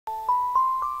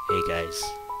Hey guys,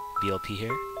 BLP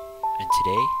here, and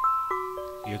today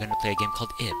we're gonna play a game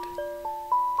called IB,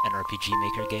 an RPG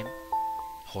Maker game,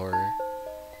 horror,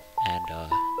 and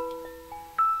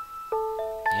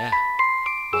yeah,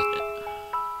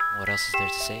 what else is there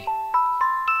to say?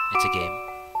 It's a game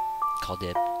called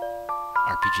IB,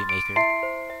 RPG Maker.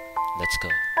 Let's go.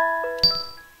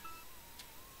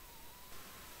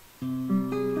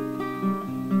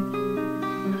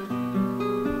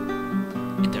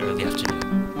 In the early afternoon,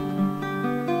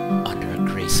 under a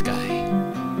gray sky,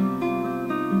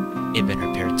 Ib and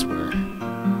her parents were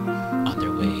on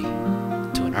their way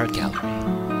to an art gallery.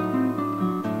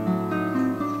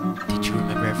 Did you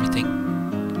remember everything,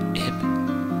 Ib?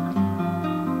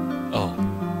 Oh,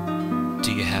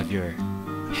 do you have your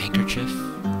handkerchief?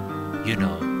 You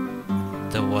know,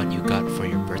 the one you got for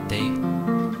your birthday?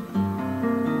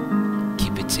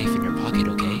 Keep it safe in your pocket,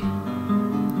 okay?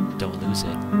 Don't lose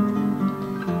it.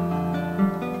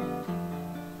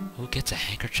 Who gets a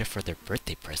handkerchief for their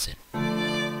birthday present?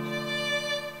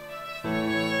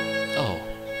 Oh.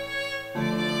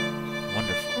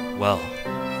 Wonderful. Well,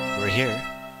 we're here.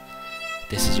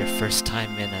 This is your first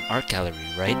time in an art gallery,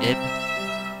 right, Ib?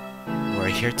 We're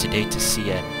here today to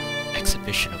see an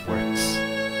exhibition of works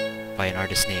by an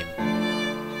artist named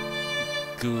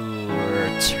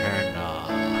Guaterna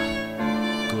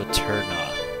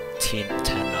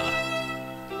Tintana.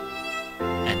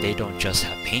 And they don't just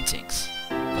have paintings,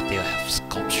 but they have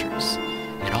sculptures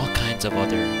and all kinds of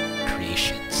other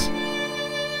creations.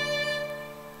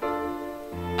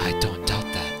 I don't doubt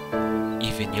that.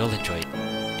 Even you'll enjoy it,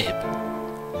 Ib.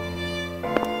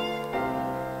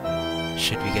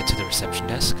 Should we get to the reception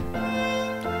desk?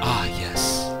 Ah,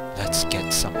 yes. Let's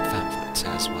get some pamphlets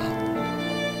as well.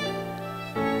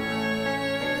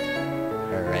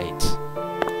 Alright.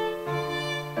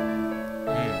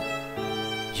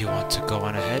 You want to go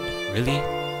on ahead? Really?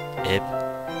 Ib?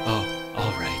 Oh,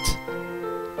 alright.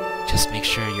 Just make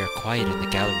sure you're quiet in the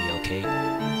gallery, okay?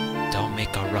 Don't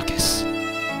make a ruckus.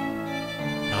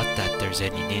 Not that there's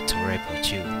any need to worry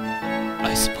about you,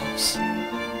 I suppose.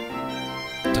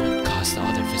 Don't cause the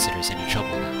other visitors any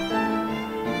trouble now.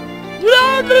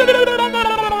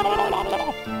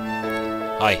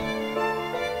 Hi.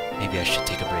 Maybe I should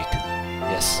take a break.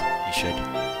 Yes, you should.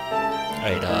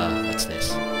 Alright, what's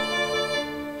this?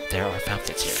 There are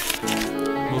pamphlets here.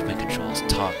 Movement controls,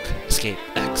 talk, escape,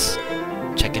 X.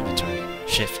 Check inventory,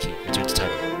 shift key, return to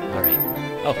title. Alright.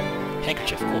 Oh,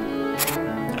 handkerchief, cool.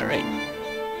 Alright.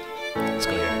 Let's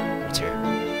go here. What's here?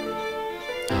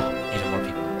 Oh, even more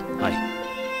people. Hi.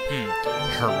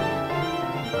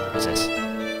 What's this?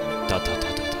 Dot dot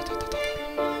dot dot dot dot dot.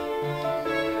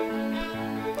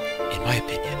 In my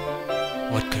opinion,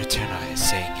 what Guaterna is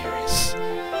saying here is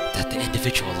that the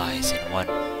individual lies in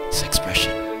one's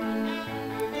expression.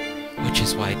 Which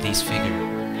is why these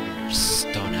figures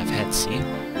don't have heads, see?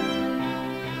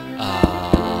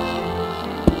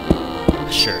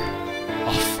 Sure.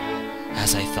 Off.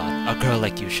 As I thought, a girl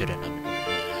like you shouldn't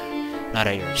Not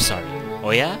at your sorry.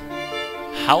 Oh yeah?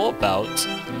 How about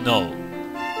no?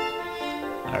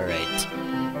 Alright.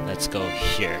 Let's go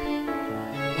here.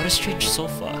 What a strange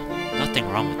sofa. Nothing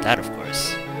wrong with that, of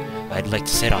course. I'd like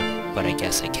to sit on it, but I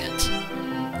guess I can't.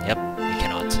 Yep, we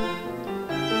cannot.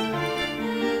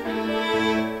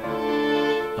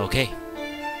 Okay.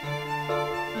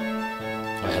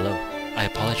 Oh, hello. I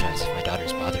apologize if my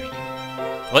daughter's bothering you.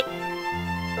 What?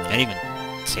 I didn't even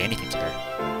say anything to her.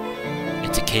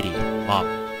 It's a kitty, Mom.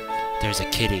 There's a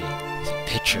kitty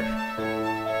picture.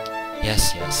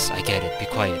 Yes, yes, I get it. Be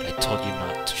quiet. I told you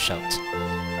not to shout.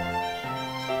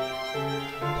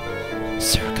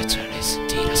 Sir Guaterna is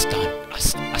indeed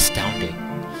astounding.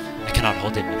 I cannot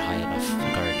hold him in high enough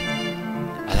regard.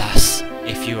 Alas,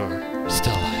 if you were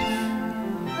still alive,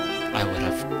 I would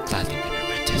have gladly been your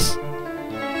apprentice.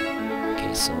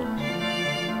 Okay, so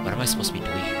what am I supposed to be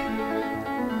doing here?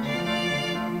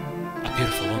 A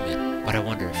beautiful woman, but I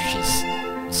wonder if she's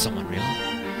someone real?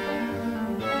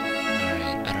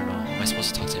 Alright, I don't know. Am I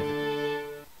supposed to talk to everyone?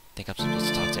 I think I'm supposed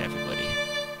to talk to everybody.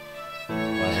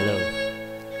 Well, hello.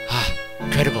 Ah,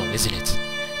 incredible, isn't it?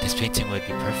 This painting would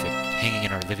be perfect, hanging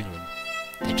in our living room.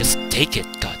 Then just take it,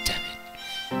 goddammit.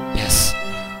 Yes,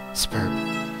 superb.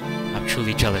 I'm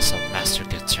truly jealous of Master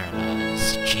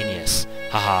Guaterna's genius.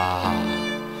 Ha ha ha.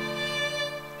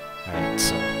 Alright,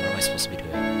 so what am I supposed to be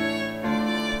doing?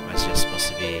 Am I just supposed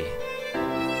to be...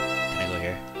 Can I go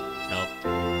here? Nope.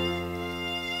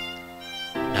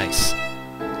 Nice.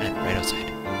 And right outside.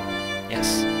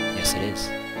 Yes. Yes, it is.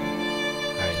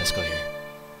 Alright, let's go here.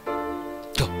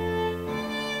 Go!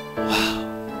 Wow.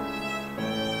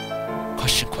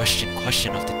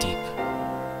 Question of the deep.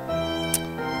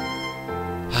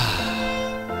 Ah,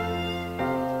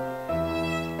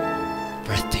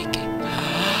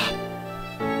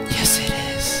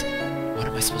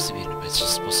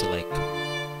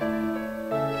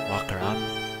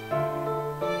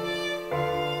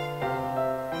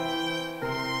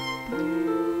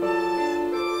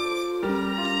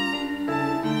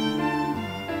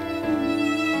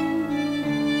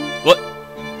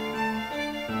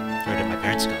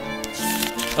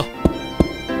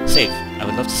 I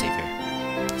would love to save here.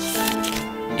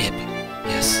 Ib.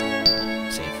 Yes.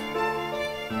 Save.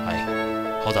 Hi.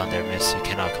 Hold on there, miss. You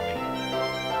cannot come here.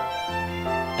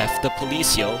 F the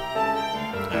police, yo.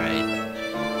 Alright.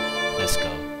 Let's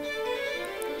go.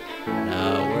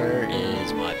 Now, where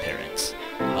is my parents?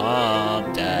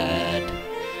 Mom, Dad.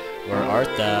 Where art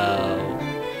thou?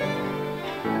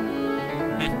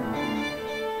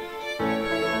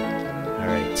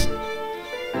 Alright.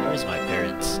 Where's my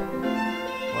parents?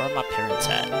 Where are my parents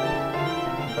at?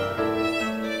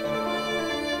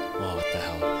 Oh, what the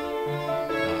hell?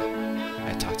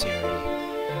 I talked to you already.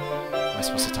 Am I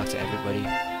supposed to talk to everybody?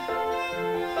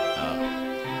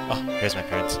 Oh, here's my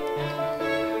parents.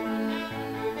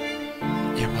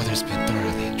 Your mother's been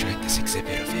thoroughly enjoying this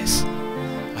exhibit of his.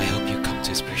 I hope you come to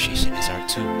his appreciation his art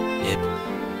too, Ib.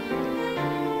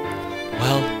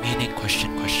 Well, meaning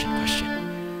question, question, question.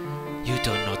 You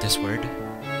don't know this word?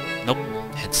 Nope,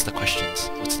 hence the questions.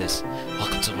 What's this?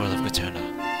 Welcome to the world of Gueterna.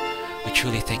 We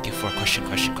truly thank you for question,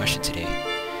 question, question today.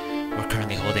 We're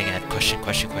currently holding at question,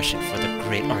 question, question for the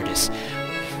great artist,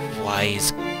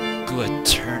 Wise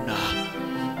Gueterna.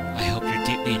 I hope you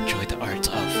deeply enjoy the art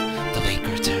of the late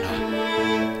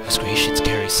Gueterna, whose creations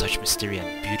carry such mystery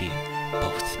and beauty,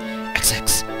 both.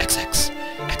 XX, XX,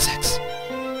 XX.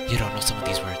 You don't know some of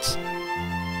these words?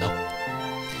 Nope.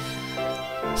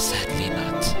 Sadly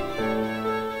not.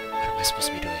 What am I supposed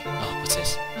to be doing? Oh, what's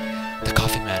this? The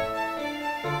Coughing Man.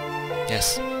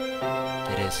 Yes,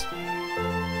 it is.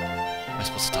 Am I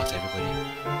supposed to talk to everybody?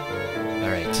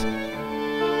 Alright.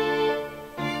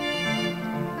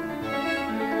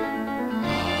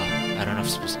 I don't know if I'm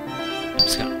supposed to... I'm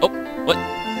just gonna... Oh! What?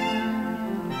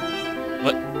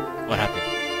 What happened?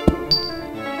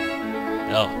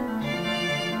 Oh.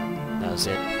 That was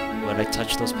it. Would I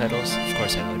touch those petals? Of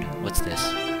course I would. What's this?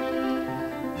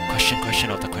 Question,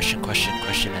 question of the question, question,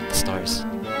 question, and the stars.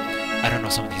 I don't know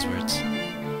some of these words.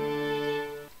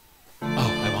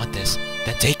 Oh, I want this.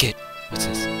 Then take it! What's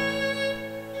this?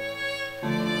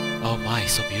 Oh my,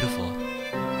 so beautiful.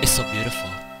 It's so beautiful.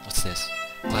 What's this?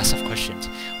 Class of questions.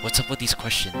 What's up with these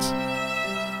questions?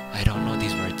 I don't know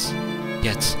these words.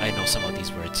 Yet, I know some of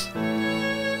these words. Am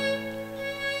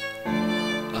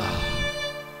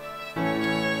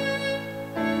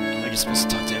I just supposed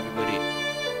to talk to everybody?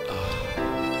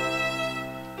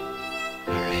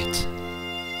 Alright.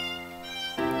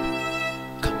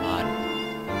 Come on.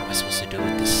 What am I supposed to do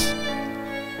with this?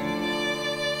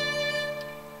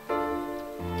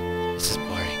 This is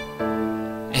boring.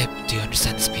 Ib, do you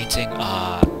understand this painting?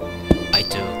 I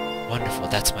do. Wonderful,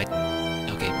 that's my...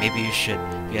 Okay, maybe you should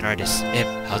be an artist. Ib,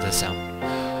 how does that sound?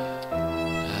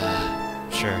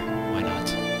 Sure, why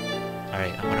not?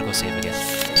 Alright, I'm gonna go save again.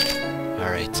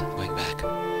 Alright, going back.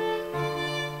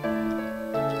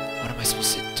 What am I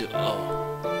supposed to do? Oh,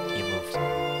 you moved.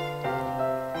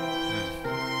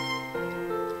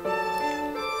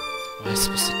 What am I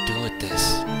supposed to do with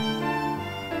this? Am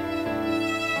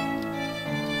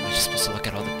I just supposed to look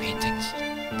at all the paintings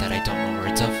that I don't know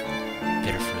words of?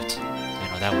 Bitter fruit. I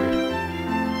know that word.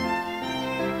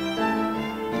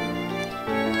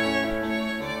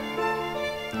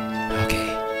 Okay.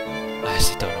 I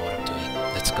actually don't know what I'm doing.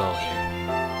 Let's go here.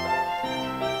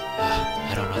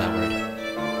 I don't know that word.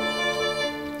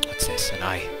 What's this? An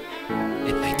eye.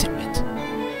 Enlightenment.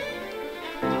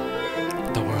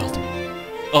 The world.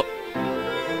 Oh!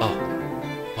 Oh.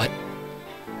 What?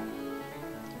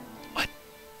 What?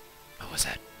 What was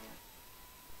that?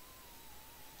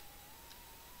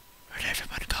 Where did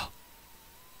everyone go?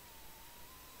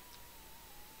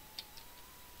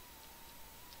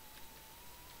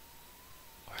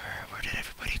 Where did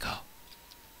everybody go?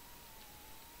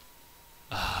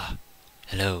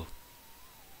 Hello.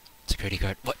 Security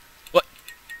guard. What? What?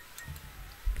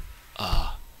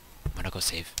 I'm gonna go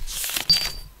save.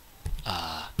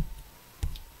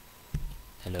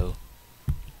 Hello.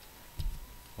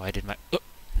 Why did my... Oh,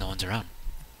 no one's around.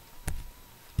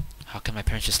 How can my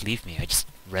parents just leave me? I just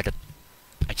read...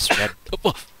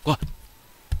 Oh, what?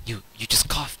 You just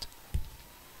coughed.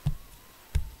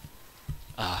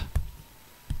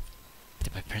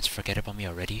 Did my parents forget about me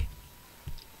already?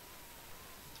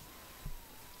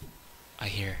 I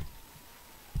hear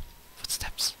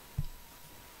footsteps.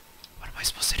 What am I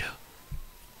supposed to do?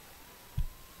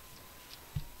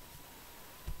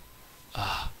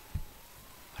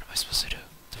 What am I supposed to do?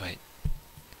 Do I...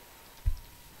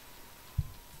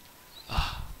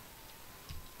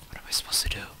 what am I supposed to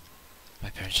do? My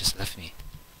parents just left me.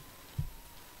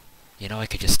 You know I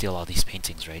could just steal all these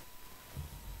paintings, right?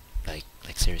 Like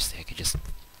seriously, I could just...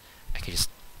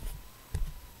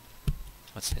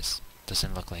 What's this?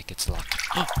 Doesn't look like it's locked.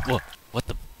 Oh, whoa! What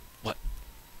the... What?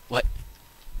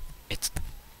 It's...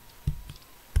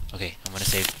 Okay, I'm gonna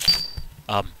save...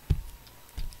 I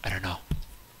don't know.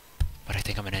 But I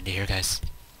think I'm gonna end it here, guys.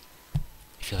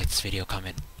 If you like this video,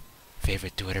 comment,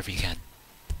 favorite, do whatever you can.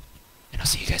 And I'll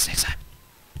see you guys next time.